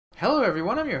Hello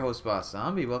everyone, I'm your host Boss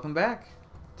Zombie. Welcome back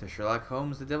to Sherlock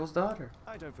Holmes, the Devil's Daughter.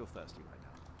 I don't feel thirsty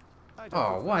right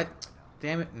now. Oh, what?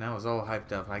 Damn it, now I was all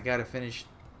hyped up. I gotta finish...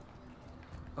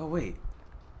 Oh, wait.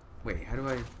 Wait, how do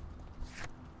I...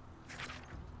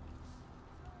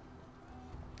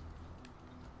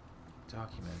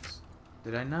 Documents.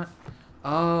 Did I not...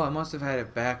 Oh, I must have had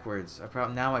it backwards.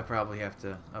 Now I probably have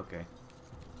to... Okay.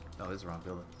 Oh, this is the wrong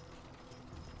building.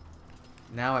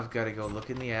 Now I've got to go look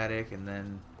in the attic and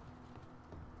then...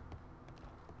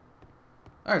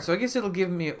 Alright, so I guess it'll give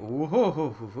me... Whoa, ho, ho,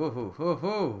 ho, ho, ho,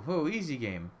 ho, ho, easy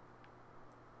game.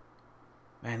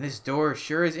 Man, this door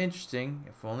sure is interesting.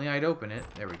 If only I'd open it.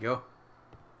 There we go.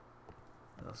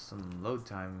 Some load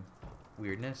time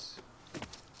weirdness.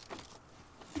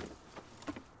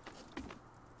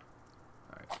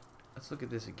 Alright, let's look at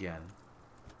this again.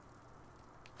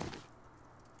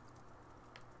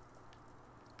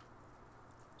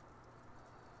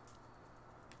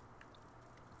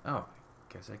 Oh,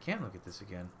 guess I can't look at this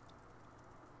again.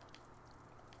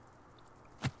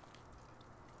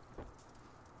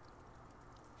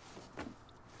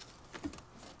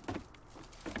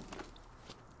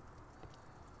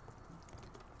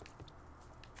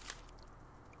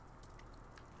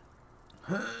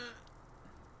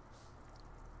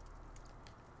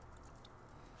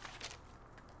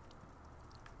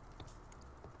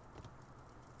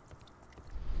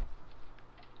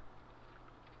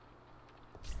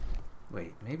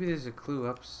 Wait, maybe there's a clue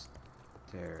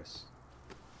upstairs.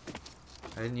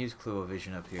 I didn't use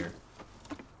Clue-O-Vision up here.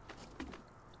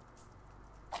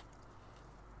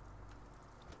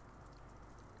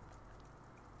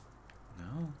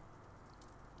 No.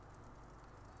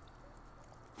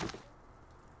 Is there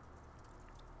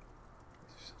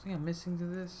something I'm missing to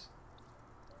this?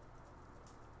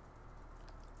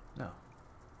 No.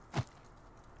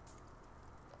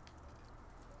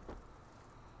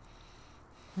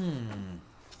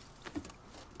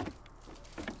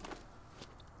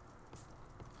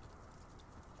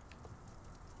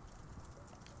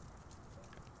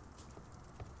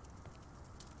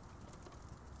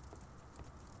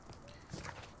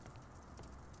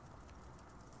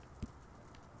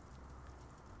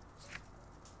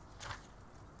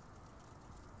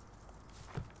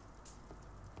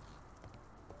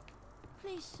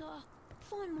 Please, sir,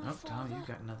 find my Nope, father. Tom, you've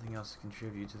got nothing else to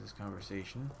contribute to this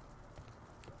conversation.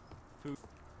 Food.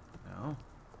 No.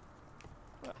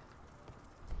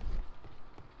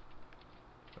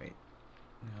 Wait.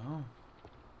 No.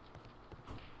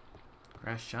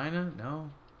 Crash China?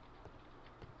 No.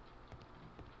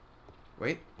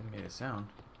 Wait, it made a sound.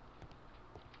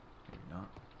 Maybe not.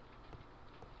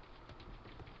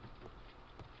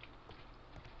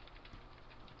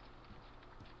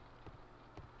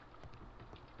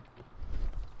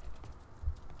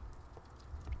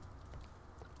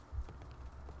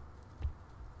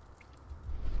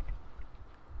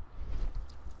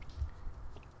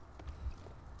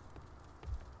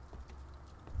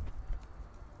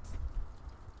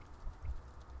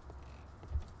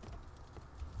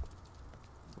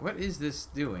 What is this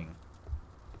doing?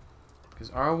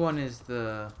 Because R1 is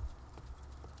the...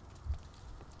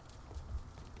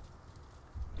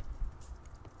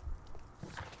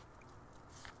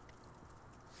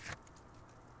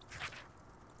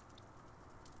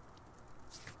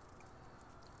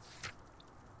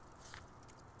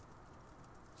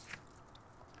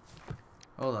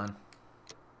 Hold on.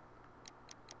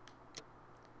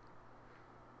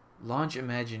 Launch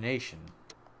imagination.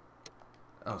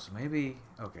 Oh, so maybe...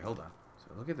 Okay, hold on.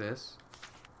 So look at this.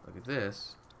 Look at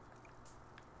this.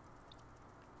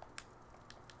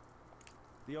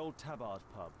 The old Tabard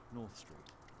pub, North Street.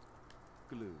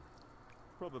 Glue.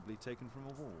 Probably taken from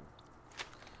a wall.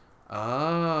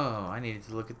 Oh, I needed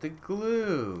to look at the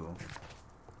glue.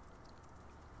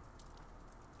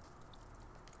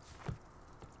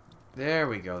 There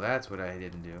we go. That's what I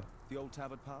didn't do. The old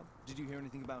Tabard pub? Did you hear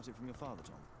anything about it from your father,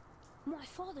 Tom? My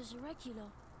father's a regular,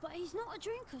 but he's not a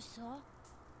drinker, sir.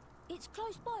 It's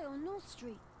close by on North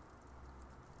Street.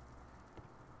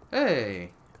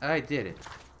 Hey, I did it.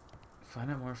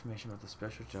 Find out more information about the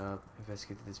special job.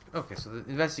 Investigate this. Okay, so the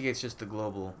investigate's just the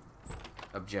global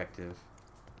objective.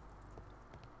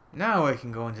 Now I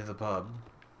can go into the pub.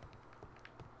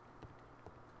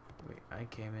 Wait, I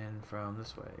came in from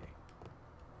this way.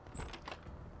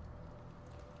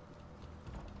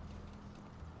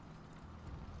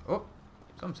 Oh,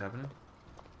 something's happening.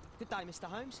 Good day, Mr.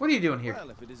 Holmes. What are you doing here?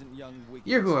 Well, if it isn't young Wiggins.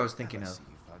 You're who I was thinking I of. see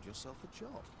you found yourself a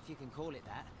job. If you can call it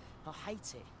that. I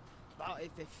hate it. But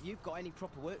if you've got any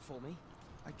proper work for me...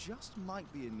 I just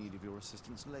might be in need of your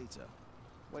assistance later.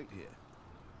 Wait here.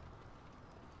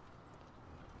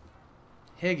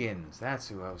 Higgins, that's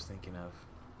who I was thinking of.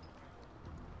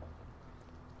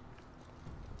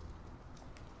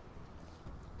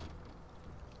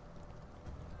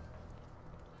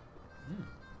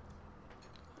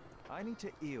 I need to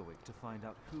Earwig to find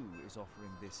out who is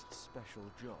offering this special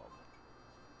job.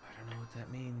 I don't know what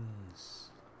that means.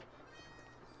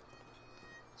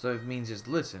 So it means just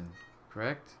listen,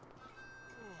 correct?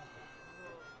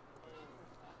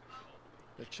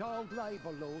 The child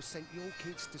labour law sent your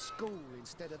kids to school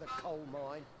instead of the coal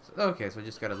mine. So, okay, so I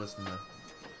just gotta listen to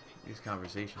these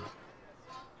conversations.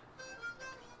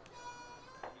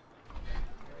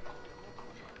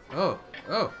 Oh,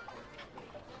 oh!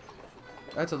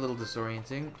 That's a little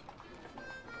disorienting.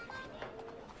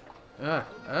 I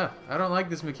don't like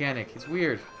this mechanic. It's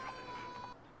weird.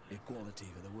 Equality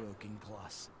for the working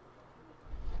class.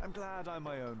 I'm glad I'm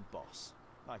my own boss.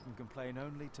 I can complain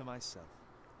only to myself.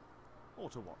 Or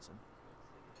to Watson.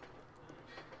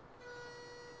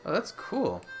 Oh, that's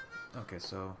cool. Okay,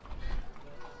 so...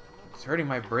 It's hurting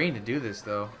my brain to do this,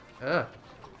 though. Okay,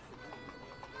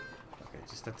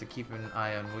 just have to keep an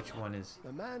eye on which one is...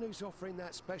 The man who's offering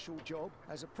that special job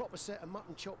has a proper set of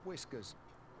mutton chop whiskers.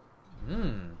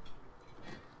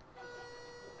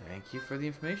 Thank you for the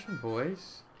information,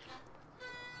 boys.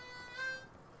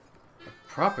 A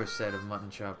proper set of mutton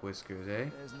chop whiskers, eh?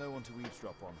 There's no one to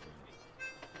eavesdrop on from me.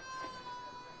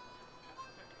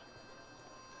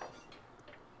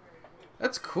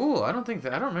 That's cool. I don't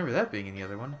remember that being in the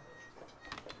other one.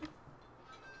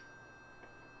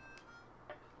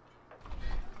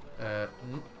 No.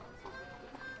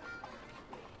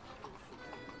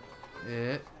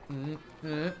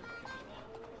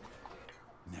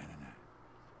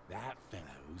 That fellow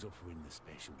who's offering the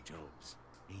special jobs,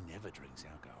 he never drinks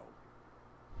alcohol.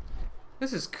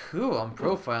 This is cool. I'm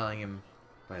profiling him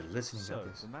by listening So, to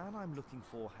this. the man I'm looking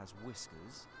for has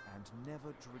whiskers and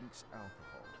never drinks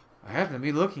alcohol. I happen to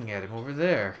be looking at him over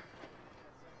there.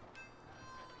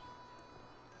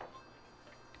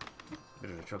 Bit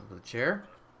of trouble with the chair.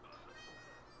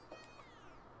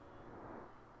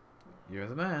 You're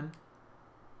the man.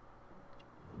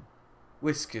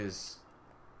 Whiskers.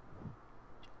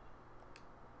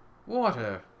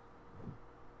 Water.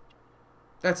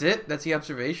 That's it? That's the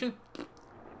observation?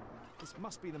 This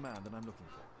must be the man that I'm looking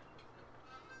for.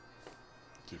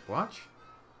 Keep watch.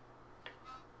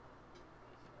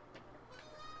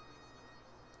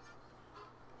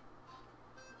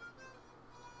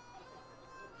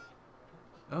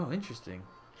 Oh, interesting.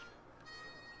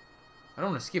 I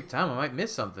don't want to skip time. I might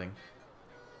miss something.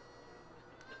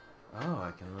 Oh,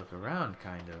 I can look around,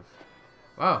 kind of.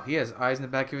 Wow, he has eyes in the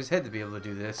back of his head to be able to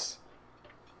do this.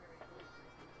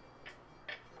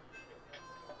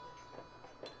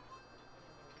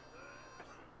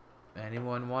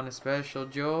 Anyone want a special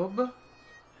job?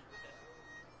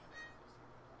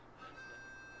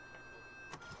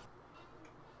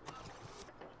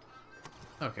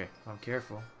 Okay, I'm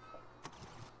careful.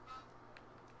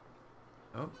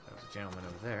 Oh, that was a gentleman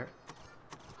over there.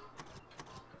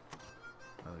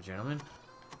 Another gentleman.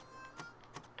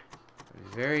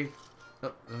 Very...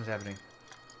 Oh, something's happening.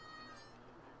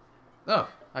 Oh,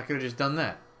 I could have just done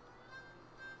that.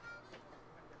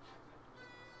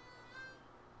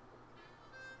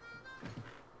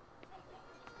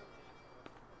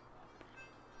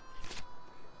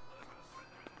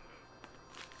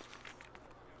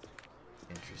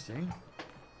 Interesting.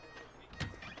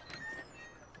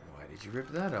 Why did you rip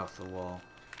that off the wall?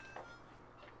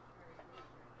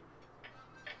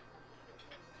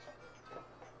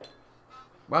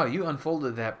 Wow, you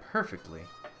unfolded that perfectly.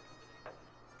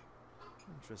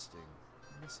 Interesting.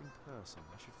 Missing person.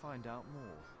 I should find out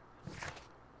more.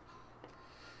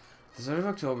 The 3rd of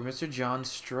October, Mr. John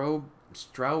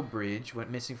Strawbridge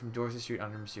went missing from Dorset Street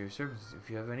under mysterious circumstances. If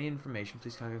you have any information,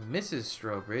 please contact Mrs.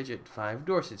 Strawbridge at 5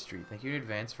 Dorset Street. Thank you in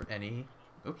advance for any...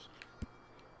 Oops.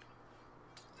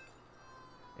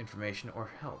 Information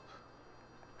or help.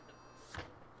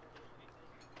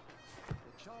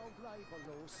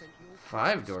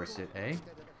 5 Dorset, eh?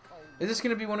 Is this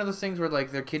going to be one of those things where,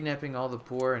 like, they're kidnapping all the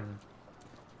poor and...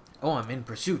 Oh, I'm in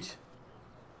pursuit.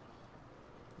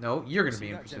 No, you're going to be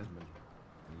in pursuit. Gentleman.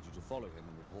 I need you to follow him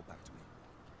and report back to me.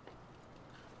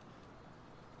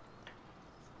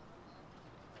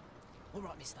 All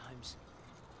right, Mr. Holmes.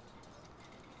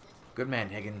 Good man,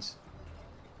 Higgins.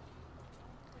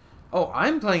 Oh,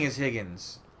 I'm playing as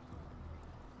Higgins.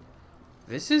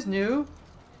 This is new.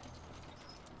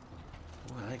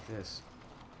 Oh, I like this.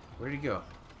 Where'd he go?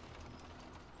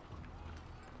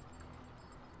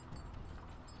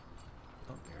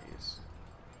 Oh, there he is.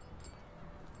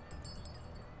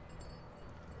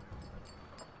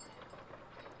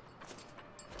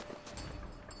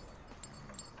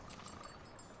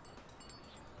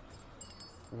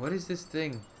 What is this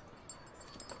thing?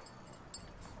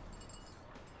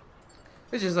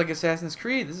 It's just like Assassin's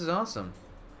Creed. This is awesome.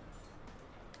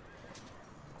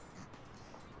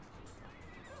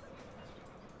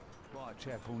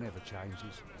 Whitechapel never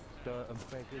changes. Dirt and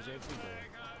beggars everywhere.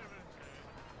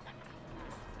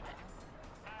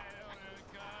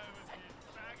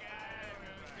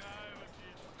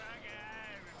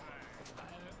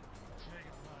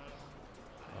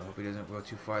 I hope he doesn't go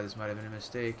too far. This might have been a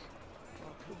mistake. I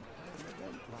couldn't pay the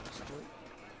rent last week.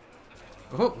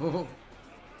 Oh, oh, oh.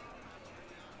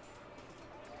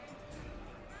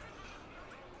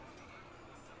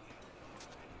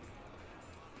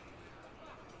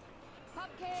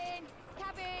 Pumpkin,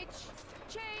 cabbage,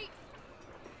 cheap.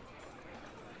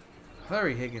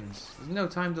 Hurry, Higgins. There's no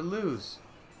time to lose.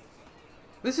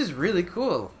 This is really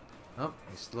cool. Oh,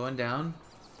 he's slowing down.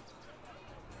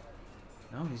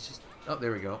 No, he's just... Oh,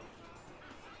 there we go.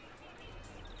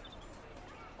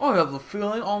 I have the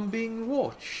feeling I'm being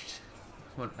watched.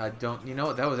 Well, I don't... You know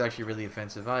what? That was actually really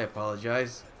offensive. I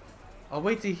apologize. I'll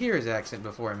wait to hear his accent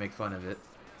before I make fun of it.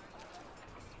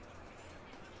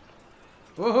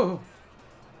 Whoa!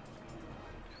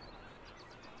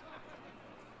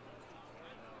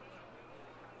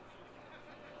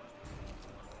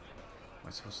 Am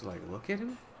I supposed to, like, look at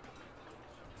him?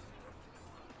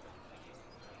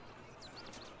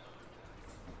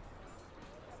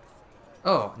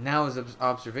 Oh, now is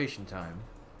observation time.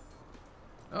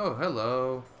 Oh,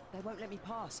 hello. They won't let me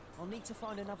pass. I'll need to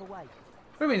find another way.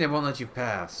 What do you mean they won't let you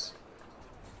pass?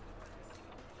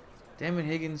 Damn it,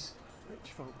 Higgins.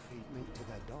 Rich folk feed meat to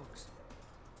their dogs.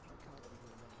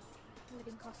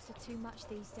 Living costs are too much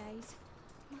these days.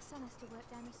 My son has to work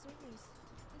down the sewers.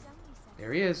 He's only 7.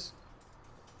 There he is.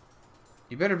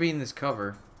 You better be in this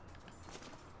cover.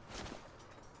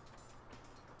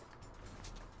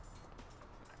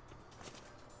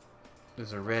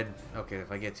 There's a red... Okay,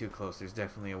 if I get too close, there's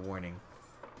definitely a warning.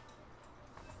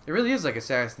 It really is like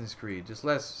Assassin's Creed, just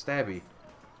less stabby. Is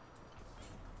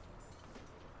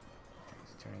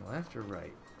he turning left or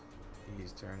right?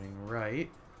 He's turning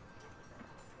right.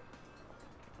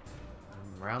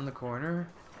 I'm around the corner.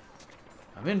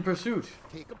 I'm in pursuit.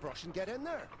 Take a brush and get in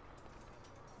there.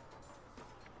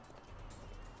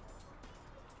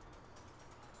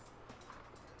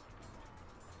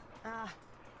 Ah,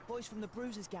 boys from the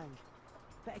Bruisers gang.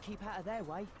 Better keep out of their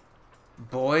way.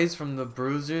 Boys from the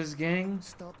Bruisers gang?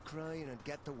 Stop crying and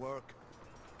get to work.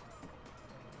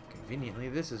 Conveniently,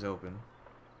 this is open.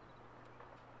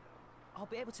 I'll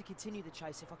be able to continue the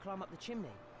chase if I climb up the chimney,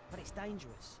 but it's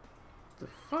dangerous. The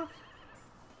fuck?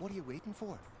 What are you waiting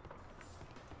for?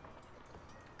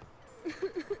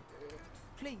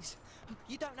 Please,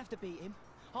 you don't have to beat him.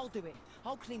 I'll do it.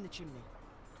 I'll clean the chimney.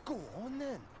 Go on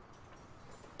then.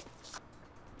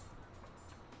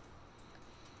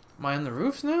 Am I on the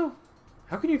roofs now?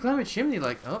 How can you climb a chimney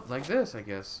like... Oh, like this, I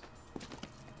guess.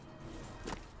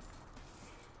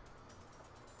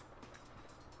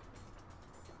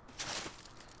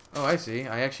 Oh, I see.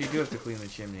 I actually do have to clean the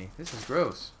chimney. This is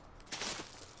gross.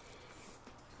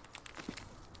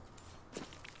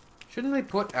 Shouldn't they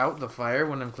put out the fire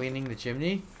when I'm cleaning the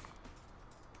chimney?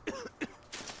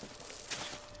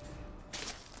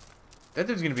 That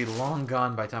dude's gonna be long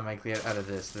gone by the time I get out of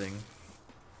this thing.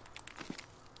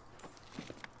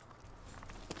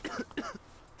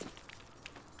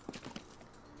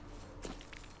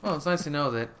 Well, it's nice to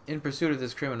know that in pursuit of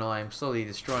this criminal, I am slowly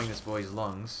destroying this boy's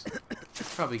lungs.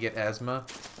 Probably get asthma,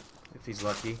 if he's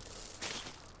lucky.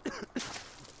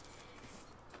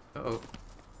 Uh-oh.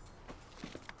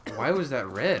 Why was that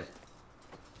red?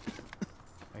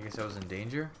 I guess I was in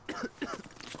danger?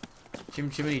 Chim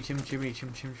chimney, chim chimney,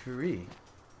 chim chim chiree.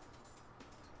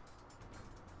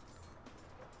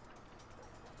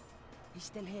 He's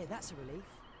still here. That's a relief.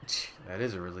 That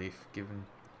is a relief, given...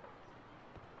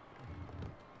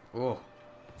 Oh.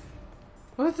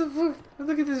 What the fuck?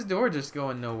 Look at this door just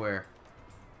going nowhere.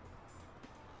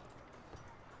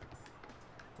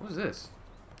 What is this?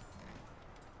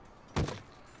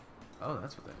 Oh,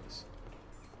 that's what that is.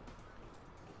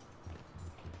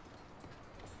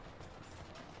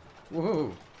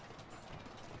 Whoa.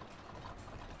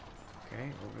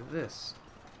 Okay, over this.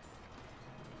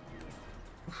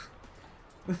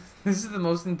 This is the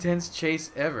most intense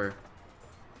chase ever.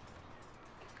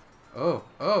 Oh,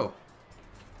 oh.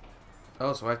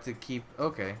 Oh, so I have to keep...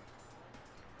 Okay.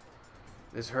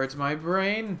 This hurts my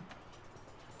brain.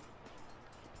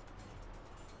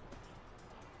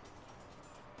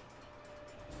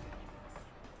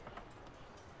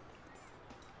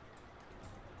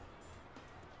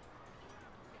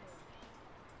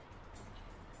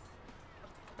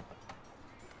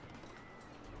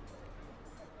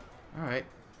 Alright.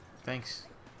 Thanks.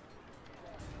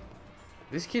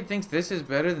 This kid thinks this is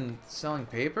better than selling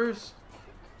papers?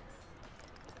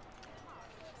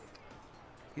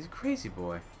 He's a crazy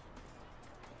boy.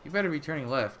 You better be turning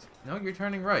left. No, you're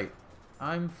turning right.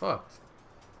 I'm fucked.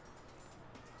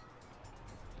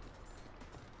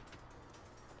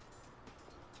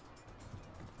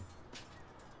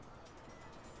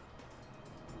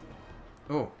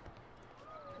 Oh.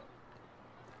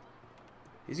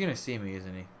 He's gonna see me,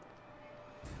 isn't he?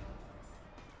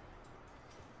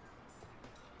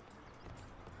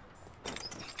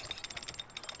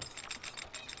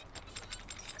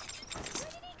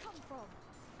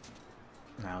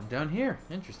 Now I'm down here.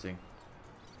 Interesting.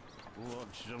 What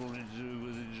shall we do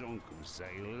with the drunken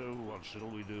sailor? What shall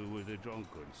we do with the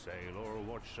drunken sailor?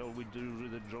 What shall we do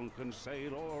with the drunken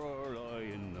sailor?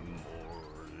 Early in the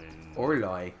morning.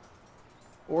 Orloy.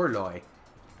 Orloy.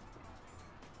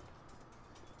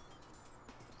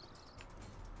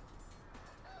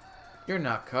 You're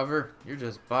not cover. You're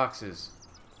just boxes.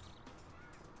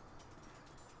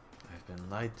 I've been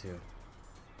lied to.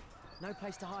 No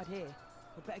place to hide here.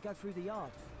 We'd better go through the yard.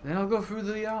 Then I'll go through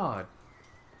the yard.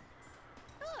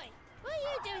 Oi, what are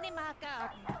you doing in my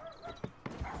garden?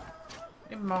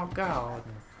 In my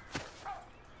garden.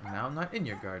 Now I'm not in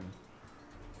your garden.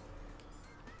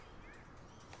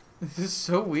 This is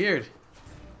so weird.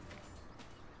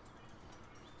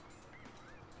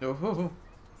 Oh.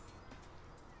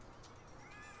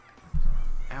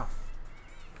 Ow.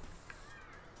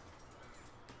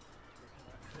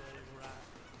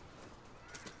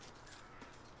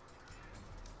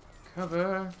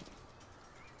 Cover.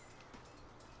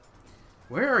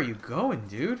 Where are you going,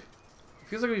 dude? It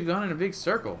feels like we've gone in a big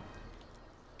circle.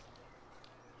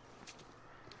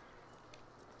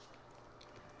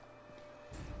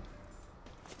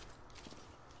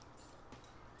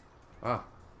 Wow.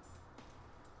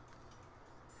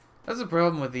 That's the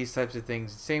problem with these types of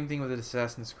things. Same thing with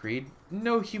Assassin's Creed.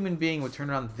 No human being would turn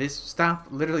around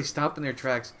literally stop in their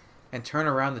tracks and turn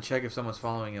around to check if someone's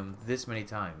following him this many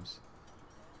times.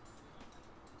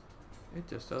 It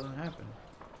just doesn't happen.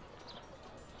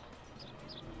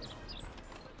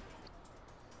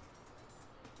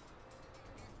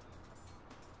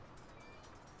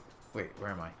 Wait,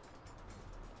 where am I? I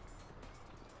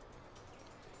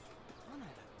know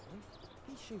that boy.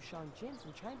 He's Shoeshine Jim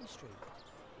from Chambers Street.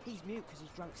 He's mute because his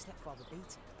drunk stepfather beat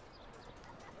him.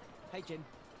 Hey Jim,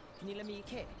 can you lend me your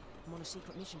kit? I'm on a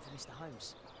secret mission for Mr.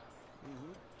 Holmes.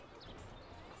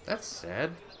 That's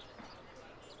sad.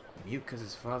 Mute because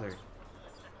his father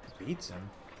beats him.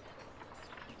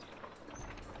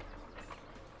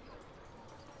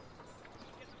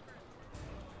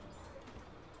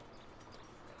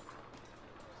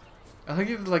 I think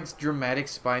if like dramatic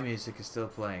spy music is still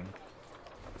playing.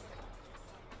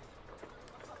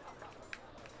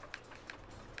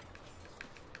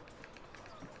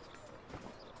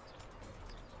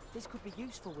 This could be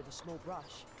useful with a small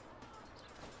brush.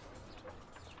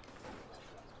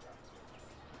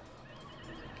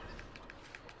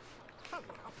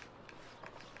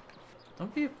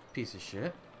 Don't be a piece of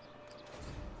shit.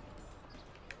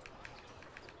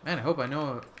 Man, I hope I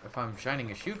know if I'm shining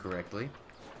a shoe correctly.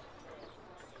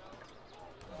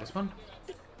 This one?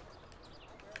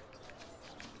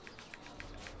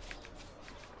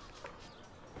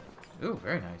 Ooh,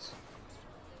 very nice.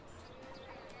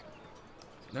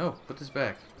 No, put this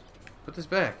back. Put this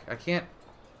back. I can't...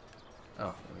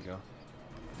 Oh, there we go.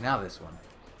 Now this one.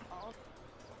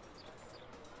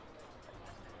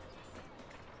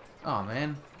 Oh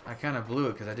man, I kind of blew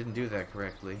it because I didn't do that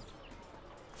correctly.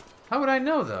 How would I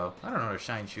know though? I don't know how to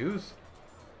shine shoes.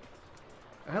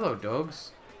 Hello,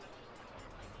 dogs.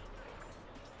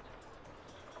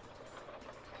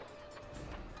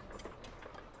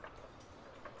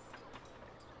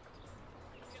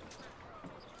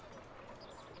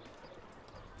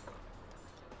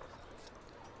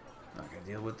 Not gonna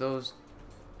deal with those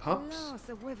pups. Last,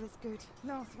 the weather's good.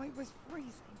 Last week was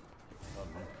freezing.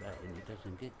 I'm not saying it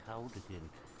doesn't get cold again.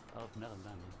 I've no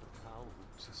money for cold.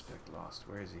 Suspect lost.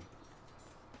 Where is he?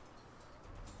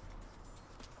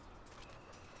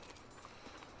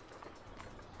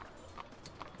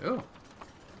 Oh.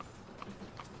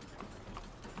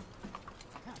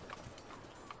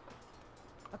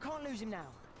 I can't lose him now.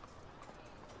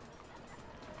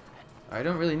 I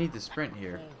don't really need to sprint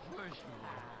here.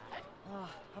 Ah,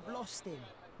 I've lost him.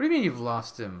 What do you mean you've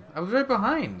lost him? I was right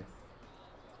behind.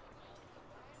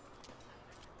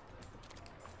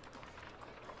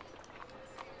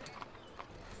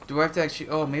 Do I have to actually...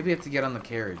 Oh, maybe I have to get on the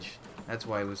carriage. That's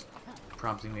why it was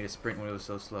prompting me to sprint when it was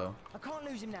so slow. I can't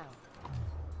lose him now.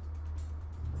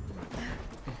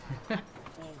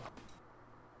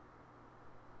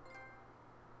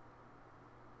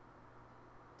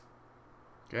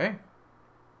 Okay.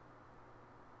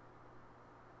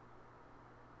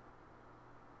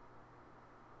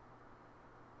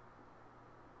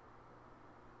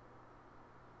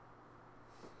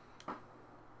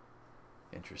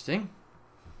 Interesting.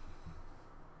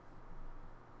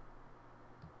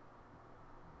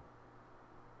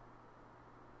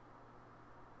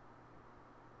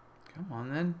 Come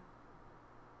on then.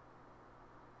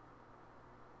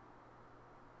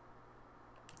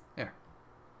 There.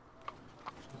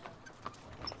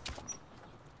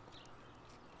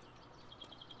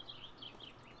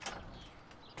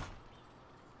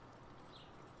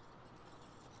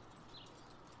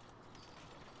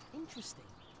 Interesting.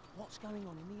 What's going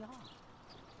on in the yard?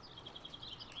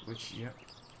 Which, yeah.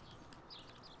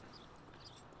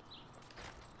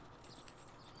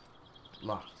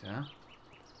 Locked, huh?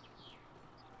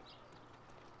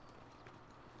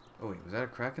 Oh wait, was that a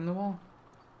crack in the wall?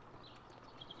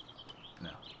 No.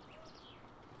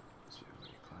 So we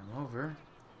climb over.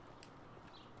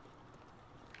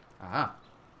 Aha.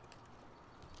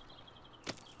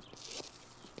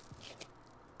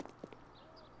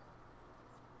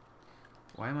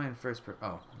 Why am I in first person?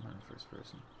 Oh, I'm not in first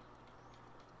person.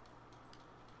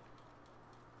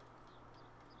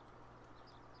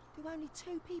 Do only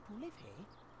 2 people live here?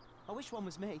 I wish one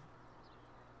was me.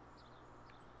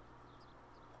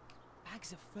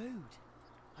 Bags of food.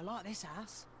 I like this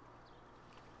house.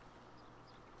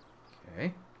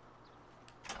 Okay.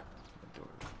 The door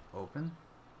is open.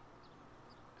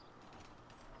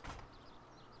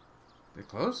 Did it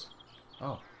close?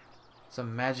 Oh.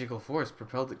 Some magical force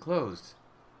propelled it closed.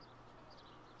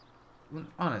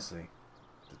 Honestly.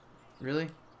 Really?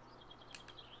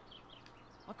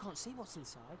 I can't see what's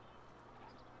inside.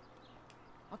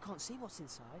 I can't see what's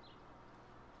inside.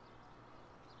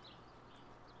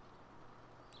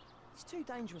 It's too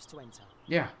dangerous to enter.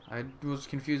 Yeah, I was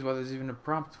confused why there's even a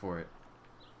prompt for it.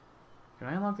 Can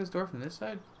I unlock this door from this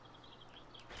side?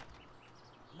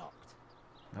 Locked.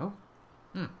 No?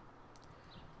 Hmm.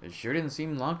 It sure didn't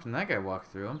seem locked when that guy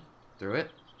walked through them. Through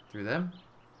it. Through them.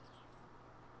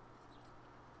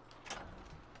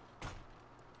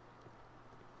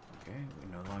 Okay, we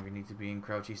no longer need to be in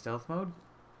crouchy stealth mode.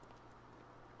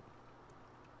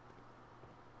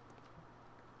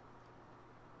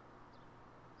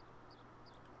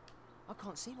 I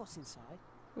can't see what's inside.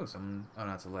 Oh, someone... Oh,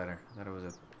 no, it's a ladder. I thought it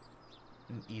was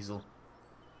an easel.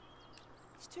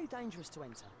 It's too dangerous to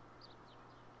enter.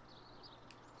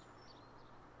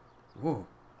 Whoa.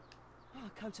 Ah, a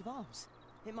coat of arms.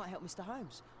 It might help Mr.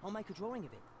 Holmes. I'll make a drawing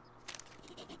of it.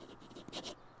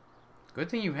 Good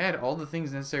thing you had all the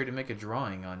things necessary to make a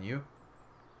drawing on you.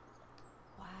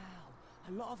 Wow,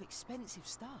 a lot of expensive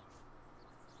stuff.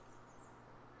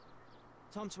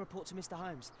 Time to report to Mr.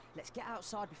 Holmes. Let's get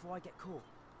outside before I get caught.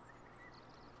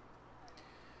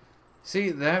 See,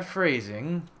 that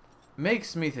phrasing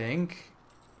makes me think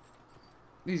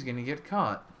he's gonna get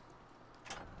caught.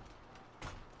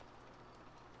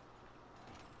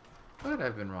 But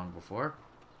I've been wrong before.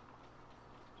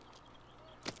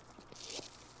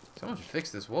 Someone should fix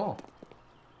this wall.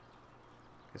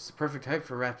 It's the perfect height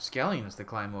for rapscallions to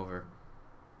climb over.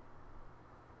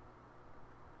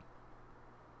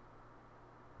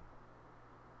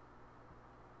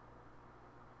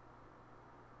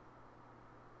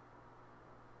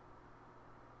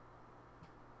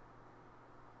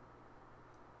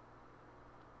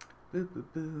 Boo boo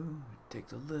boo. It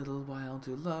takes a little while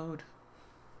to load.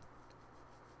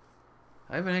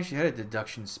 I haven't actually had a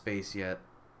deduction space yet.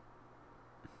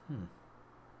 You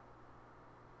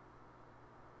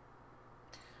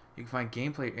can find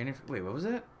gameplay interface. Wait, what was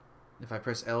that? If I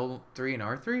press L3 and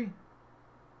R3?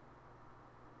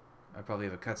 I probably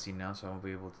have a cutscene now, so I won't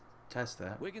be able to test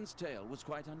that. Wiggins' tale was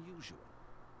quite unusual.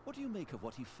 What do you make of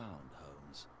what he found,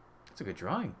 Holmes? That's a good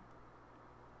drawing.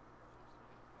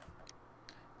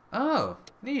 Oh,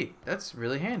 neat. That's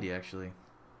really handy, actually.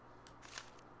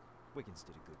 Wiggins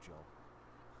did a good job.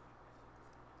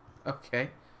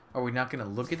 Okay. Are we not going to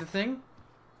look at the thing?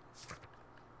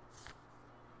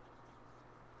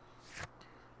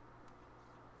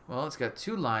 Well, it's got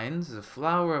 2 lines, there's a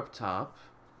flower up top,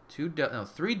 3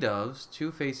 doves,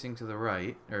 2 facing to the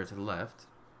right, or to the left,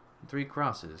 and 3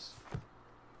 crosses.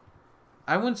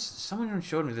 Someone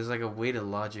showed me there's like a way to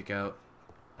logic out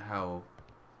how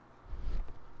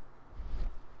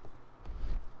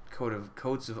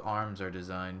coats of arms are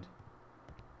designed.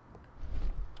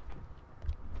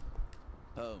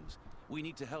 Holmes, we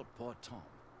need to help poor Tom.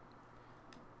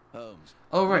 Holmes.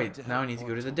 Oh, we right. need to Now I help need to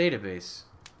poor go to the Tom. database.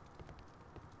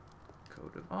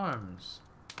 Coat of arms.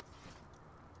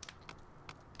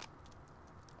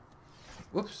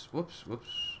 Whoops, whoops,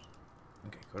 whoops.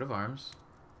 Okay, coat of arms.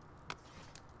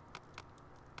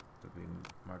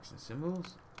 Marks and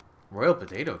symbols. Royal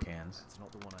potato cans. That's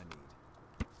not the one I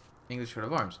need. English coat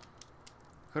of arms.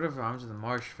 Coat of arms of the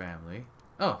Marsh family.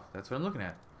 Oh, that's what I'm looking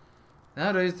at.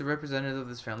 Nowadays, the representative of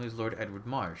this family is Lord Edward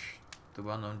Marsh, the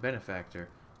well-known benefactor.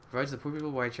 Provides the poor people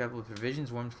of Whitechapel with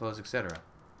provisions, warm clothes, etc.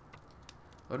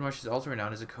 Lord Marsh is also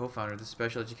renowned as a co-founder of the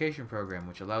special education program,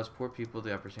 which allows poor people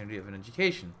the opportunity of an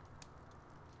education.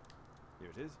 Here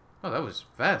it is. Oh, that was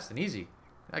fast and easy.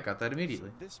 I got that immediately.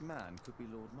 So this man could be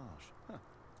Lord Marsh. Huh.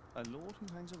 A lord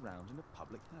who hangs around in a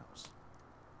public house.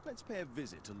 Let's pay a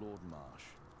visit to Lord Marsh.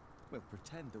 We'll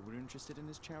pretend that we're interested in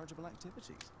his charitable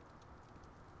activities.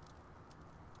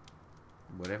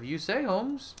 Whatever you say,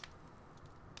 Holmes.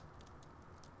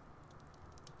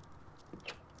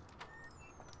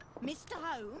 Mr.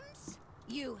 Holmes,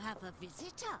 you have a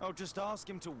visitor. Oh, just ask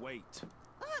him to wait.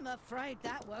 I'm afraid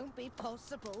that won't be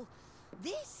possible.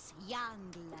 This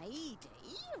young lady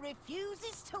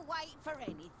refuses to wait for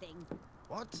anything.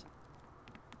 What?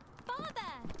 Father!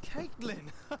 Caitlin!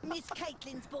 Miss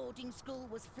Caitlin's boarding school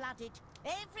was flooded.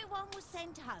 Everyone was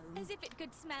sent home. As if it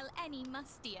could smell any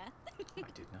mustier. I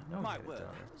did not know My he had a word,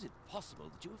 daughter. how is it possible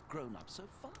that you have grown up so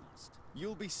fast?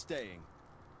 You'll be staying.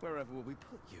 Wherever will we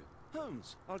put you?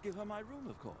 Holmes, I'll give her my room,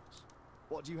 of course.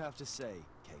 What do you have to say,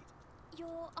 Kate?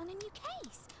 You're on a new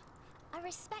case. A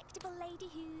respectable lady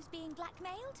who's being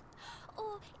blackmailed?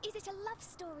 Or is it a love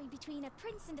story between a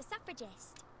prince and a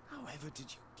suffragist? However did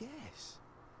you guess?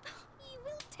 You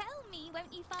will tell me,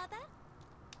 won't you, Father?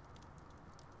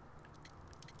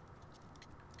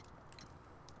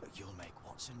 But you'll make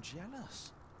Watson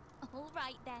jealous. All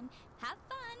right, then. Have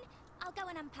fun. I'll go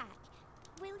and unpack.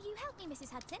 Will you help me,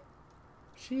 Mrs. Hudson?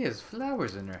 She has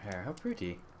flowers in her hair. How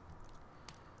pretty.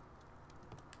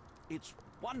 It's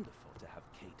wonderful to have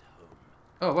Kate home.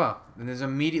 Oh, wow. And there's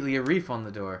immediately a reef on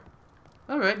the door.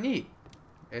 Alright, neat.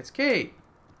 It's Kate.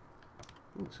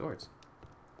 Ooh, swords.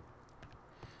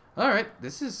 Alright,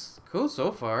 this is cool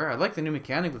so far. I like the new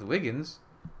mechanic with Wiggins.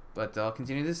 But I'll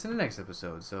continue this in the next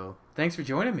episode. So, thanks for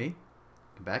joining me.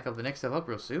 Back up the next step up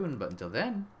real soon. But until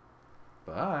then,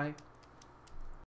 bye.